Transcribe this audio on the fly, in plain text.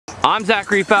I'm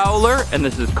Zachary Fowler, and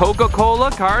this is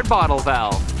Coca-Cola card bottle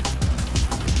valve.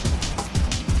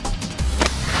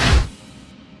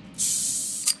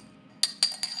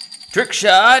 Trick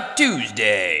Shot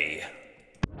Tuesday.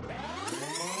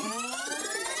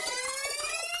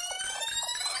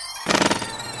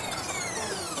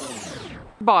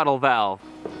 Bottle valve.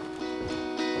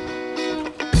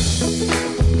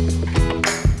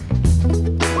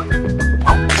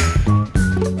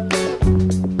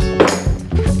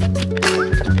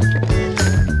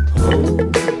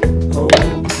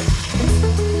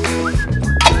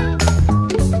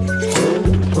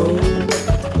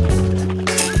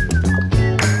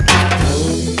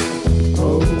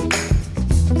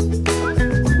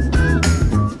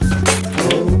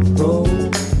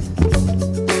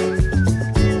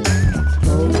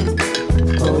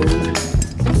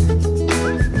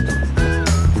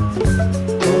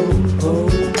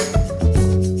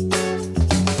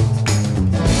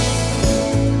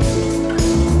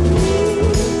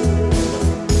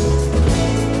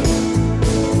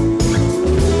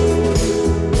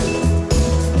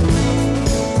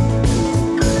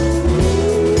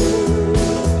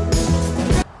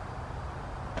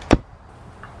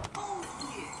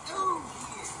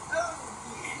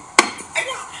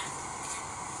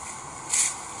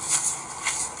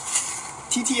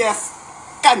 TTF，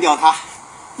 干掉他！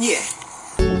耶！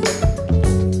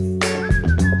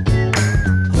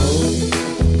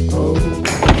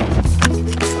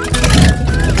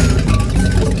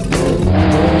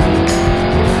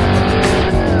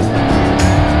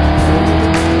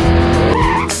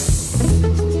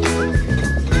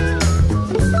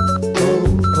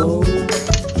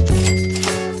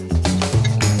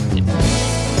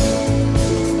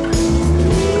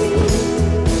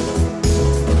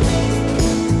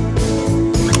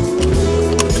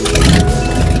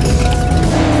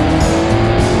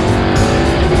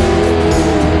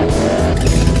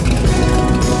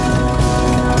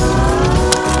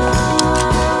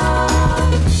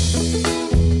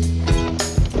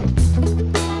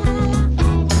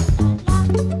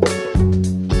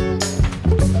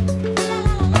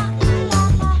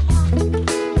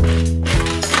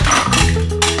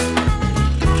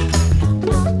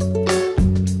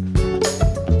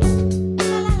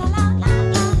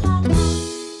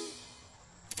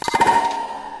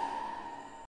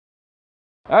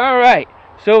 Alright,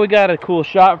 so we got a cool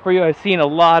shot for you. I've seen a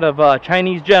lot of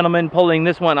Chinese gentlemen pulling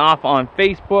this one off on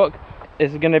Facebook.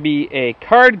 This is going to be a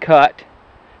card cut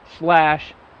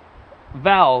slash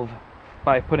valve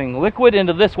by putting liquid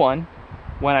into this one.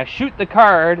 When I shoot the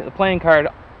card, the playing card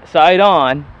side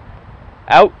on,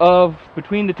 out of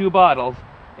between the two bottles,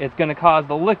 it's going to cause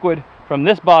the liquid from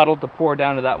this bottle to pour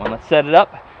down to that one. Let's set it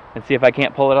up and see if I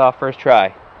can't pull it off first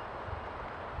try.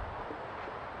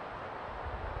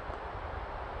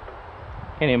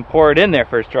 Can't even pour it in there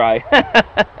first try.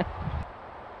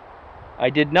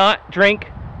 I did not drink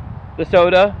the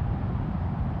soda.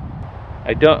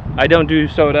 I don't do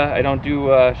soda. I don't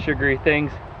do sugary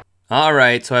things.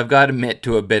 Alright, so I've got to admit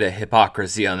to a bit of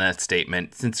hypocrisy on that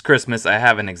statement. Since Christmas, I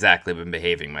haven't exactly been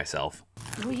behaving myself.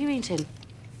 What are you eating?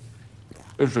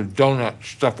 It's a donut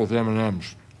stuffed with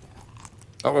M&Ms.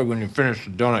 That way when you finish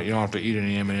the donut, you don't have to eat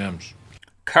any M&Ms.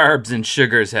 Carbs and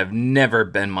sugars have never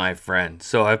been my friend,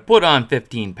 so I've put on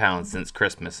 15 pounds since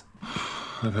Christmas.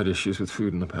 I've had issues with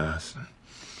food in the past.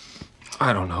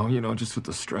 I don't know, just with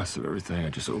the stress of everything, I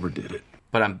just overdid it.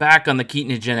 But I'm back on the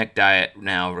ketogenic diet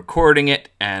now, recording it,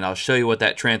 and I'll show you what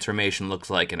that transformation looks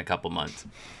like in a couple months.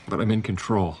 But I'm in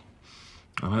control,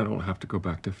 and I don't have to go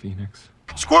back to Phoenix.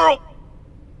 Squirrel!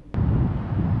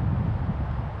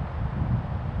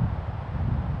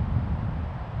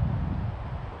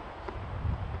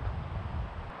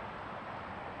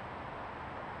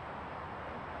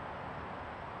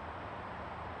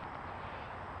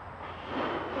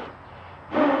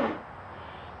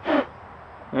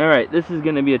 Alright, this is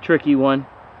going to be a tricky one.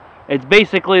 It's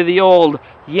basically the old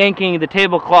yanking the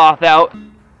tablecloth out.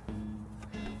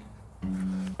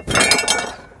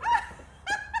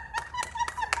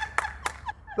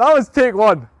 That was take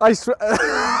one. I swear.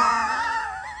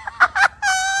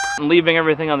 And leaving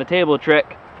everything on the table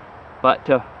trick. But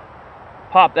to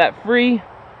pop that free,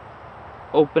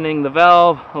 opening the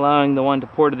valve, allowing the one to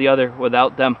pour to the other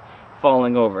without them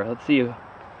falling over. Let's see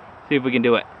if we can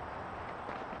do it.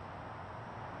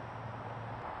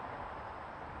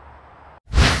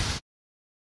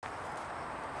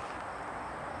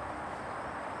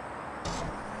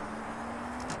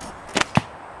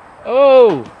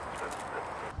 Oh!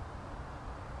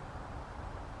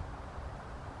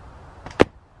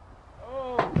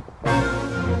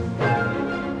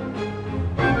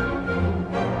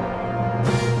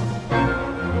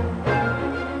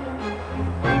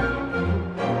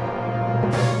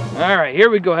 right, here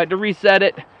we go. I had to reset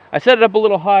it. I set it up a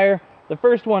little higher. The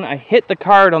first one, I hit the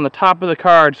card on the top of the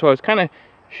card, so I was kind of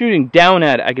shooting down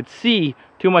at it. I could see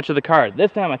too much of the card.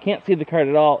 This time I can't see the card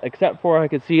at all, except for I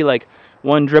could see like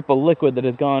one drip of liquid that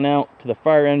has gone out to the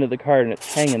far end of the card, and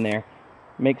it's hanging there.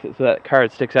 Makes it so that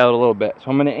card sticks out a little bit.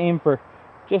 So I'm going to aim for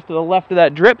just to the left of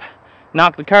that drip,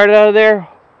 knock the card out of there,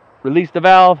 release the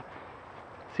valve,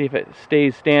 see if it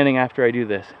stays standing after I do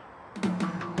this.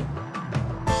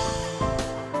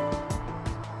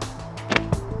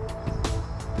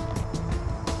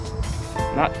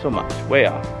 Not so much, way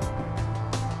off.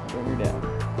 Bring her down.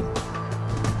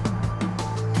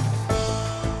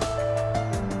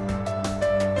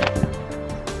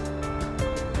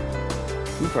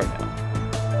 Too far down.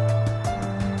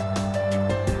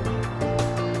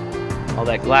 All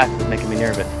that glass is making me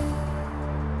nervous.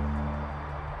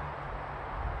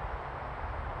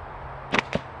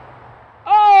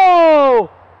 Oh!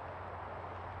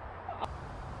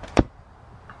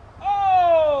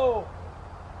 Oh!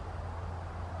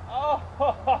 Oh!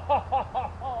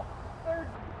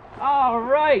 All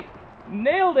right,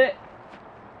 nailed it.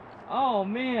 Oh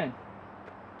man,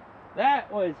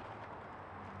 that was.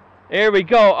 There we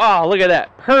go. Oh, look at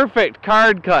that. Perfect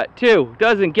card cut, too.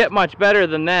 Doesn't get much better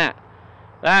than that.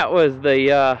 That was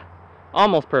the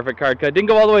almost perfect card cut. Didn't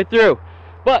go all the way through,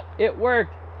 but it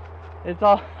worked. It's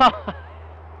all.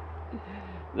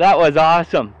 That was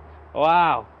awesome.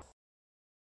 Wow.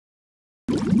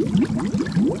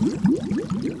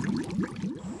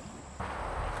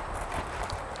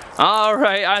 All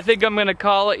right, I think I'm gonna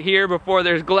call it here before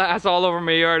there's glass all over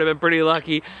my yard. I've been pretty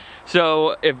lucky.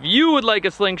 So if you would like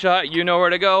a slingshot, you know where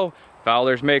to go.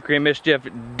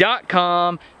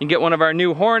 FowlersMakeryMischief.com. You can get one of our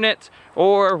new Hornets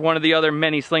or one of the other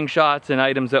many slingshots and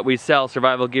items that we sell,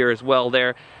 survival gear as well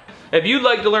there. If you'd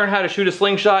like to learn how to shoot a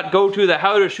slingshot, go to the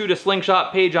How to Shoot a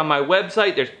Slingshot page on my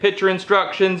website. There's picture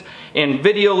instructions and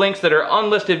video links that are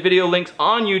unlisted video links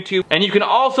on YouTube. And you can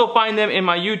also find them in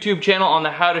my YouTube channel on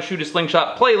the How to Shoot a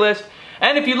Slingshot playlist.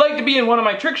 And if you'd like to be in one of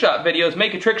my trick shot videos,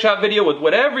 make a trick shot video with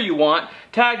whatever you want,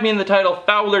 tag me in the title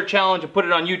Fowler Challenge and put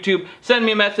it on YouTube. Send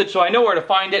me a message so I know where to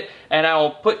find it, and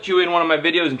I'll put you in one of my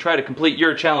videos and try to complete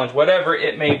your challenge, whatever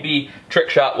it may be,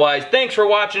 trick shot wise. Thanks for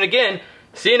watching again.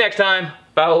 See you next time.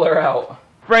 Fowler out.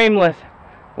 Frameless,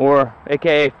 or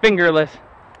aka fingerless.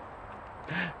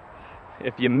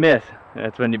 If you miss,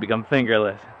 that's when you become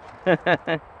fingerless. Let's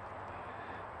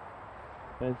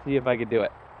see if I can do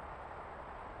it.